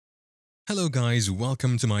Hello guys,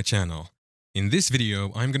 welcome to my channel. In this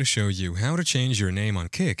video, I'm going to show you how to change your name on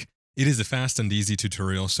Kik. It is a fast and easy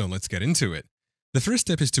tutorial, so let's get into it. The first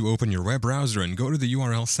step is to open your web browser and go to the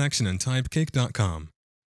URL section and type kik.com.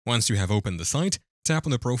 Once you have opened the site, tap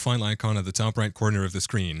on the profile icon at the top right corner of the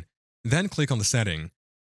screen. Then click on the setting.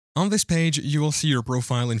 On this page, you will see your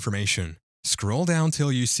profile information. Scroll down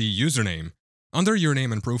till you see username. Under your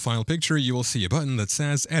name and profile picture, you will see a button that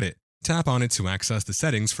says Edit. Tap on it to access the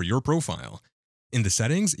settings for your profile. In the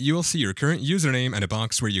settings, you will see your current username and a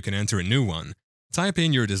box where you can enter a new one. Type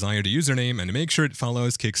in your desired username and make sure it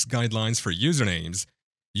follows Kik's guidelines for usernames.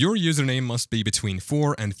 Your username must be between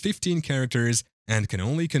 4 and 15 characters and can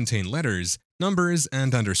only contain letters, numbers,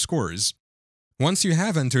 and underscores. Once you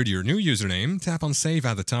have entered your new username, tap on Save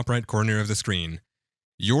at the top right corner of the screen.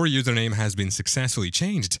 Your username has been successfully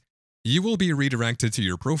changed. You will be redirected to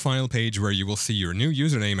your profile page where you will see your new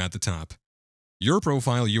username at the top. Your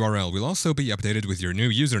profile URL will also be updated with your new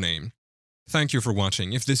username. Thank you for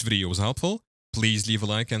watching. If this video was helpful, please leave a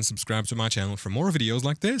like and subscribe to my channel for more videos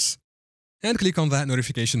like this. And click on that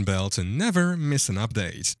notification bell to never miss an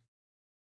update.